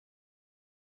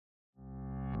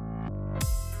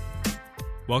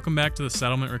Welcome back to the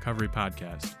Settlement Recovery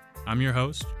Podcast. I'm your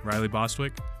host, Riley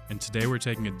Bostwick, and today we're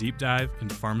taking a deep dive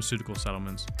into pharmaceutical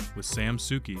settlements with Sam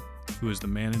Suchy, who is the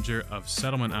manager of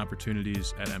settlement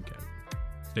opportunities at MCAG.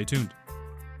 Stay tuned.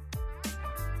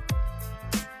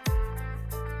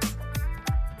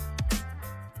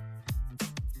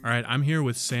 All right, I'm here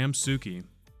with Sam Suchy.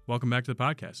 Welcome back to the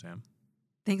podcast, Sam.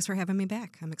 Thanks for having me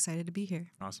back. I'm excited to be here.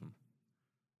 Awesome.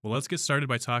 Well, let's get started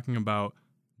by talking about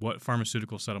what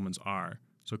pharmaceutical settlements are.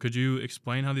 So could you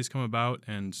explain how these come about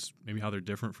and maybe how they're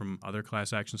different from other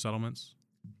class action settlements?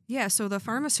 Yeah, so the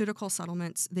pharmaceutical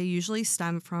settlements, they usually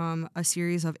stem from a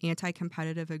series of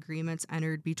anti-competitive agreements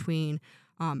entered between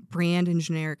brand and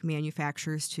generic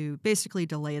manufacturers to basically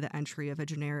delay the entry of a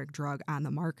generic drug on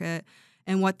the market.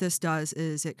 And what this does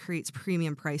is it creates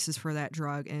premium prices for that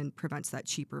drug and prevents that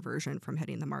cheaper version from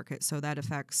hitting the market. So that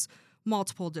affects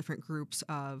multiple different groups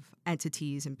of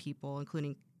entities and people,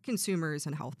 including consumers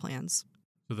and health plans.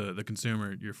 So the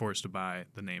consumer, you're forced to buy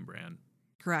the name brand.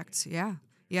 Correct, yeah.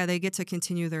 Yeah, they get to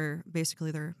continue their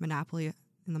monopoly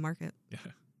in the market. Yeah,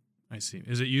 I see.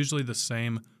 Is it usually the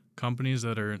same companies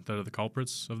that are the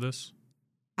culprits of this?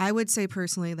 I would say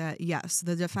personally that yes,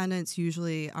 the defendants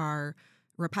usually are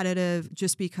repetitive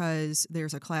just because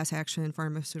there's a class action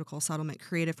pharmaceutical settlement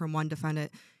created from one defendant.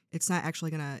 It's not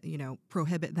actually going to,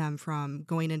 prohibit them from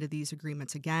going into these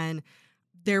agreements again.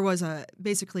 There was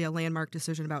basically a landmark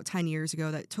decision about 10 years ago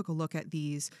that took a look at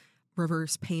these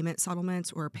reverse payment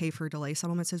settlements, or pay-for-delay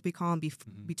settlements as we call them,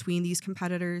 between these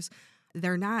competitors.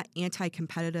 They're not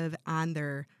anti-competitive on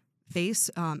their face.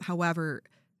 However,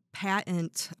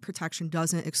 patent protection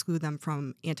doesn't exclude them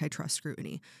from antitrust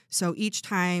scrutiny. So each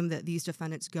time that these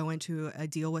defendants go into a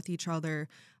deal with each other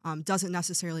doesn't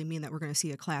necessarily mean that we're going to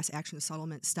see a class action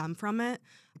settlement stem from it.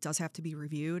 It does have to be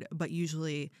reviewed, but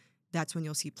usually that's when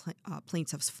you'll see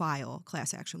plaintiffs file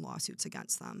class action lawsuits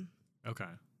against them. Okay.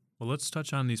 Well, let's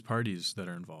touch on these parties that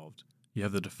are involved. You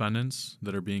have the defendants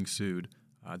that are being sued.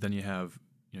 Then you have,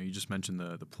 you just mentioned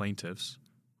the plaintiffs,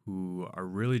 who are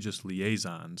really just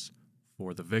liaisons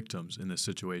for the victims in this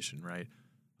situation, right?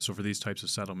 So for these types of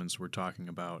settlements, we're talking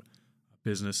about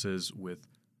businesses with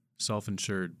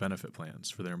self-insured benefit plans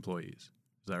for their employees.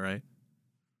 Is that right?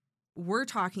 We're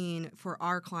talking for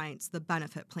our clients the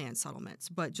benefit plan settlements,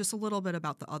 but just a little bit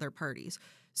about the other parties.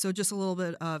 So just a little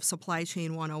bit of supply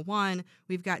chain 101.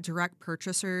 We've got direct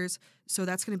purchasers. So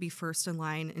that's going to be first in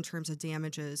line in terms of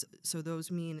damages. So those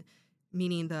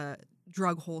meaning the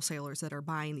drug wholesalers that are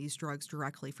buying these drugs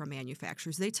directly from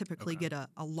manufacturers. They typically get a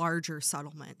larger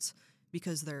settlement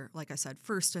because they're, like I said,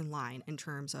 first in line in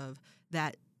terms of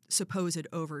that supposed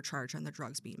overcharge on the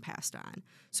drugs being passed on.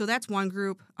 So that's one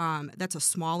group. That's a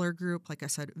smaller group. Like I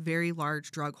said, very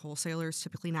large drug wholesalers,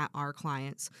 typically not our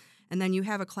clients. And then you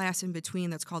have a class in between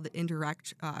that's called the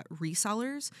indirect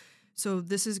resellers. So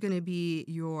this is going to be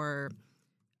your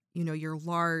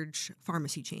large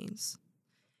pharmacy chains.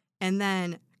 And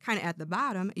then kind of at the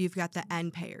bottom, you've got the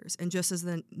end payers. And just as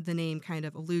the name kind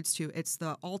of alludes to, it's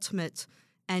the ultimate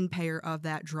end payer of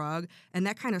that drug. And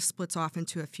that kind of splits off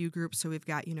into a few groups. So we've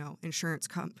got, insurance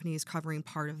companies covering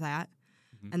part of that.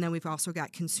 Mm-hmm. And then we've also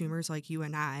got consumers like you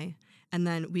and I. And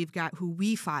then we've got who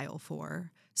we file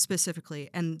for specifically,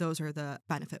 and those are the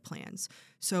benefit plans.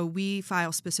 So we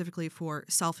file specifically for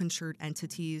self-insured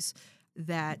entities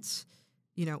that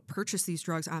purchase these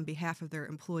drugs on behalf of their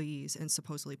employees and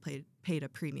supposedly paid a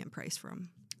premium price for them.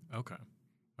 Okay.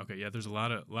 Yeah. There's a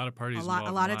lot of parties involved.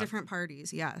 A lot of different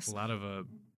parties. Yes. A lot of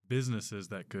businesses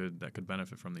that could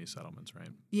benefit from these settlements, right?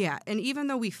 Yeah, and even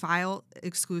though we file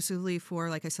exclusively for,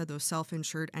 like I said, those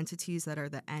self-insured entities that are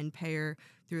the end payer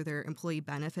through their employee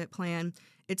benefit plan,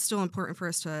 it's still important for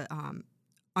us to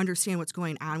understand what's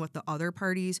going on with the other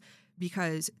parties,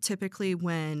 because typically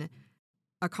when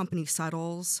a company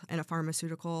settles in a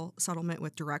pharmaceutical settlement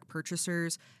with direct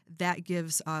purchasers, that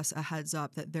gives us a heads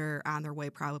up that they're on their way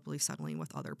probably settling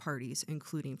with other parties,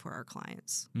 including for our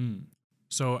clients.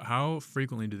 So how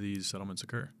frequently do these settlements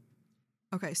occur?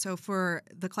 Okay, so for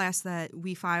the class that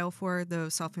we file for,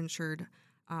 those self-insured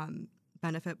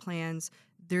benefit plans,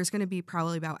 there's going to be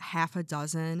probably about half a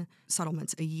dozen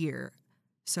settlements a year.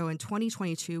 So in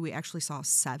 2022, we actually saw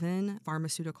 7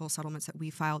 pharmaceutical settlements that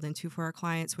we filed into for our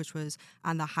clients, which was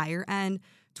on the higher end.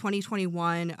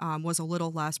 2021 was a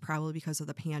little less, probably because of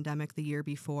the pandemic the year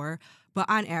before. But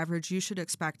on average, you should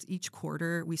expect each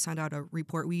quarter we send out a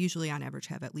report. We usually, on average,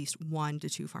 have at least 1 to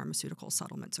 2 pharmaceutical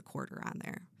settlements a quarter on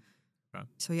there. Okay.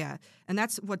 So yeah, and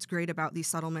that's what's great about these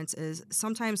settlements is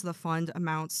sometimes the fund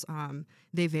amounts,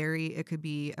 they vary. It could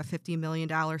be a $50 million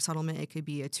settlement. It could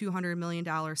be a $200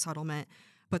 million settlement,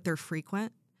 but they're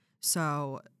frequent.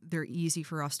 So they're easy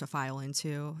for us to file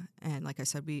into. And like I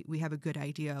said, we have a good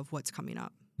idea of what's coming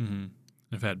up. Mm-hmm.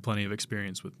 I've had plenty of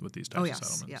experience with these types of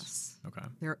settlements. Yes.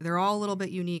 Okay. They're all a little bit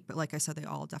unique, but like I said, they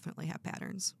all definitely have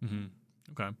patterns. Mm-hmm.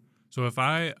 Okay. So if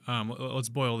I let's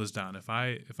boil this down. If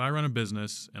I run a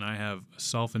business and I have a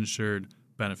self-insured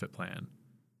benefit plan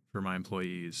for my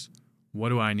employees, what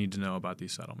do I need to know about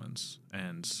these settlements,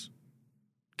 and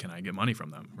can I get money from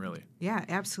them? Really? Yeah,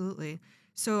 absolutely.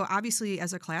 So obviously,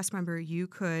 as a class member, you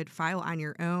could file on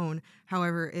your own.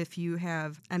 However, if you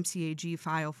have MCAG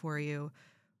file for you,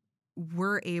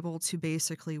 we're able to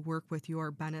basically work with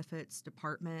your benefits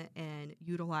department and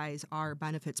utilize our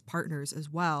benefits partners as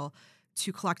well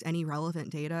to collect any relevant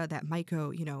data that might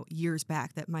go, years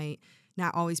back, that might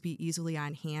not always be easily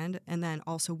on hand. And then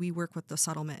also we work with the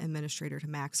settlement administrator to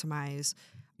maximize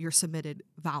your submitted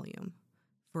volume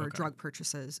for drug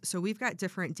purchases. So we've got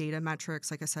different data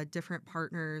metrics, like I said, different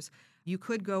partners. You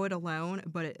could go it alone,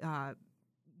 but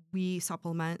we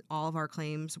supplement all of our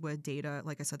claims with data,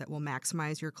 like I said, that will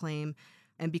maximize your claim.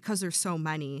 And because there's so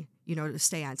many, to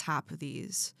stay on top of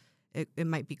these, it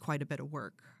might be quite a bit of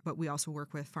work. But we also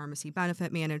work with pharmacy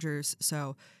benefit managers.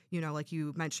 So, like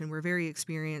you mentioned, we're very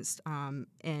experienced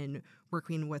in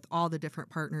working with all the different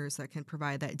partners that can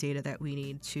provide that data that we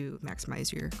need to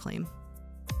maximize your claim.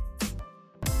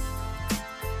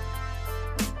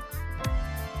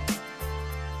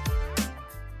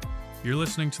 You're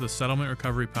listening to the Settlement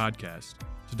Recovery Podcast.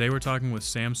 Today we're talking with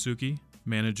Sam Suchy,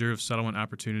 Manager of Settlement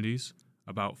Opportunities,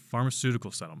 about pharmaceutical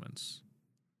settlements.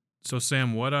 So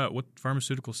Sam, what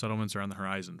pharmaceutical settlements are on the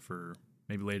horizon for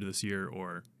maybe later this year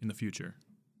or in the future?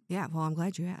 Yeah, well, I'm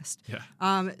glad you asked.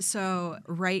 Yeah. So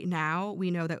right now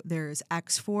we know that there's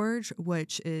X-Forge,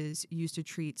 which is used to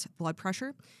treat blood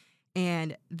pressure.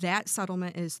 And that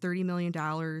settlement is $30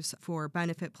 million for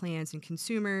benefit plans and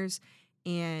consumers.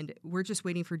 And we're just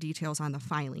waiting for details on the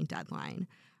filing deadline.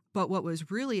 But what was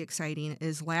really exciting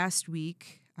is last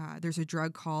week, there's a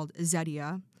drug called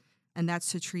Zetia, and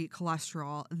that's to treat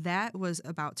cholesterol. That was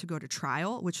about to go to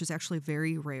trial, which is actually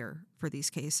very rare for these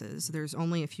cases. There's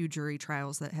only a few jury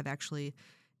trials that have actually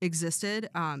existed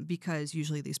because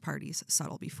usually these parties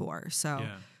settle before. So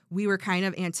we were kind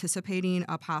of anticipating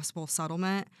a possible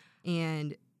settlement,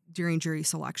 and during jury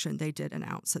selection, they did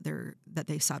announce that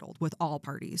they settled with all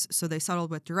parties. So they settled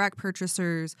with direct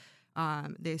purchasers,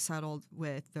 they settled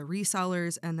with the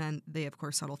resellers, and then they, of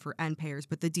course, settled for end payers.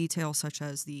 But the details, such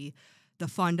as the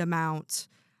fund amount,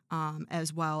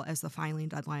 as well as the filing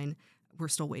deadline, we're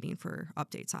still waiting for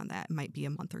updates on that. It might be a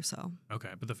month or so. Okay,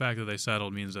 but the fact that they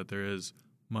settled means that there is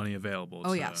money available.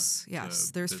 Oh, yes.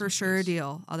 There's for sure a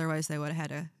deal. Otherwise, they would have had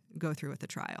to go through with the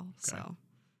trial. Okay. So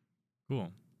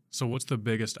cool. So what's the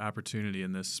biggest opportunity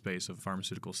in this space of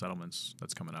pharmaceutical settlements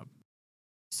that's coming up?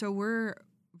 So we're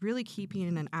really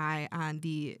keeping an eye on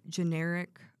the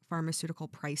generic pharmaceutical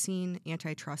pricing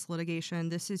antitrust litigation.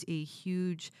 This is a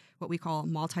huge, what we call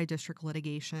multi-district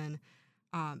litigation,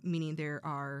 meaning there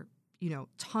are,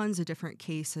 tons of different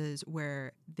cases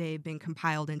where they've been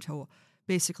compiled into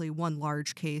basically one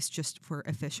large case just for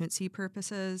efficiency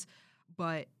purposes.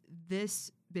 But this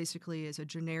basically is a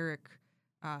generic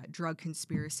drug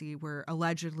conspiracy where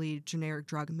allegedly generic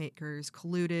drug makers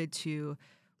colluded to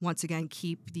once again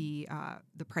keep the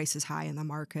prices high in the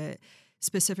market,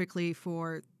 specifically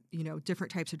for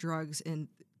different types of drugs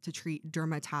to treat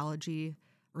dermatology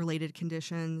related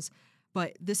conditions.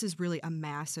 But this is really a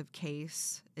massive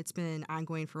case. It's been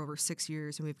ongoing for over 6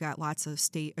 years, and we've got lots of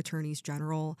state attorneys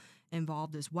general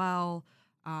involved as well.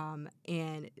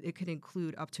 And it could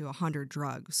include up to 100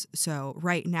 drugs. So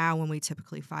right now, when we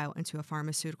typically file into a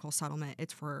pharmaceutical settlement,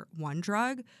 it's for one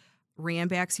drug.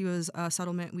 Ranbaxy was a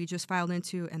settlement we just filed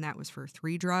into, and that was for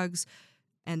 3 drugs.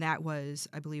 And that was,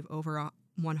 I believe, over a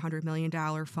 $100 million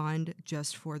fund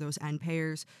just for those end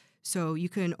payers. So you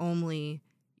can only,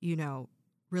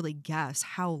 really guess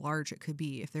how large it could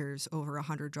be if there's over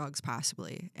 100 drugs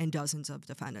possibly and dozens of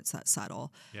defendants that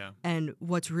settle. Yeah. And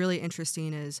what's really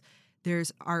interesting is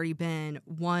there's already been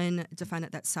one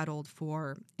defendant that settled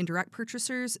for indirect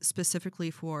purchasers, specifically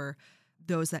for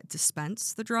those that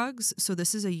dispense the drugs. So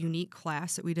this is a unique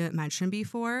class that we didn't mention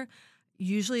before.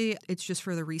 Usually it's just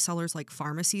for the resellers like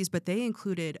pharmacies, but they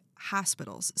included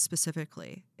hospitals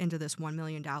specifically into this $1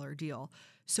 million deal.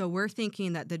 So we're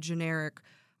thinking that the generic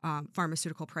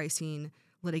pharmaceutical pricing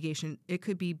litigation, it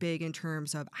could be big in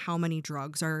terms of how many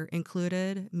drugs are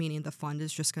included, meaning the fund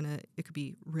is just it could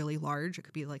be really large. It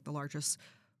could be like the largest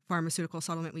pharmaceutical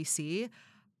settlement we see,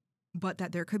 but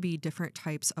that there could be different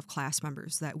types of class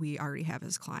members that we already have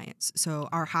as clients. So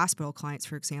our hospital clients,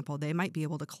 for example, they might be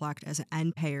able to collect as an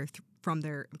end payer from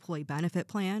their employee benefit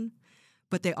plan,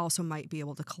 but they also might be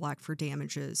able to collect for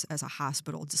damages as a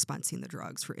hospital dispensing the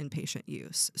drugs for inpatient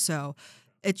use. So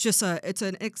it's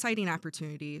an exciting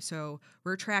opportunity. So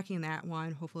we're tracking that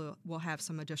one. Hopefully we'll have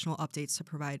some additional updates to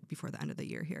provide before the end of the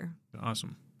year here.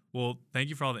 Awesome. Well, thank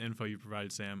you for all the info you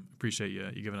provided, Sam. Appreciate you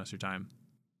giving us your time.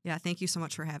 Yeah, thank you so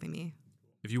much for having me.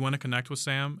 If you want to connect with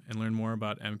Sam and learn more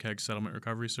about MCAG Settlement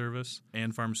Recovery Service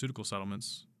and pharmaceutical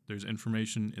settlements, there's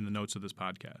information in the notes of this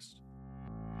podcast.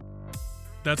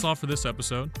 That's all for this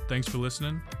episode. Thanks for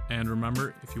listening. And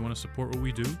remember, if you want to support what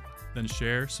we do, then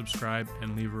share, subscribe,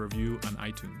 and leave a review on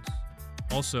iTunes.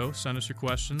 Also, send us your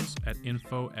questions at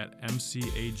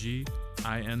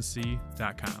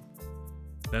info@mcaginc.com.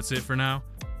 That's it for now,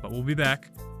 but we'll be back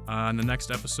on the next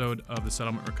episode of the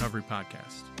Settlement Recovery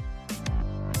Podcast.